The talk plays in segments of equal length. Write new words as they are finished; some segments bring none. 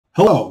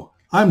Hello,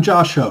 I'm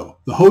Josh Ho,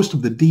 the host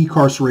of the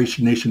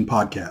Decarceration Nation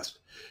Podcast.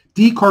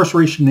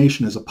 Decarceration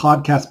Nation is a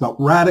podcast about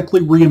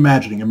radically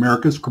reimagining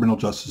America's criminal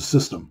justice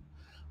system.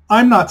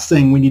 I'm not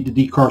saying we need to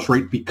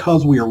decarcerate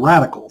because we are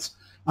radicals.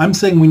 I'm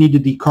saying we need to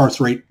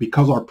decarcerate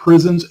because our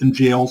prisons and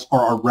jails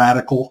are a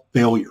radical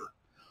failure.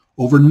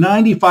 Over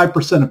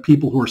 95% of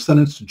people who are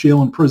sentenced to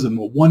jail and prison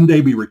will one day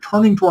be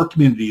returning to our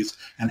communities,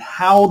 and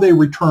how they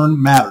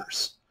return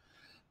matters.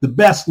 The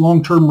best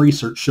long-term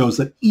research shows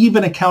that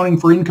even accounting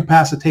for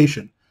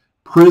incapacitation,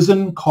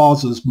 prison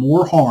causes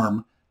more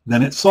harm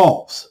than it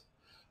solves.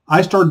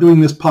 I started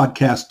doing this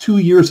podcast 2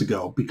 years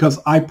ago because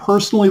I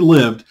personally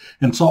lived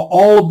and saw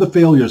all of the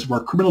failures of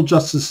our criminal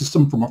justice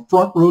system from a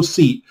front row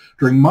seat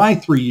during my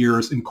 3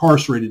 years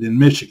incarcerated in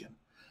Michigan.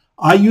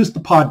 I used the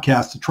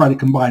podcast to try to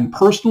combine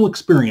personal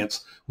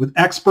experience with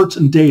experts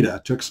and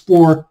data to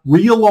explore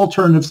real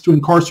alternatives to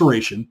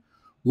incarceration,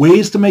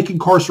 ways to make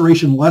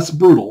incarceration less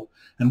brutal,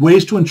 and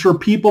ways to ensure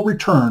people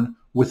return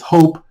with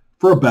hope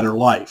for a better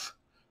life.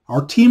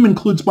 Our team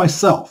includes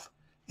myself,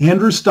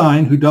 Andrew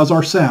Stein, who does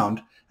our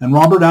sound, and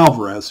Robert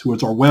Alvarez, who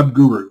is our web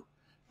guru.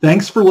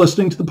 Thanks for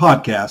listening to the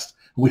podcast,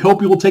 and we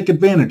hope you will take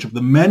advantage of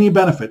the many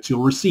benefits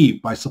you'll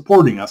receive by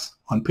supporting us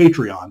on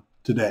Patreon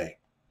today.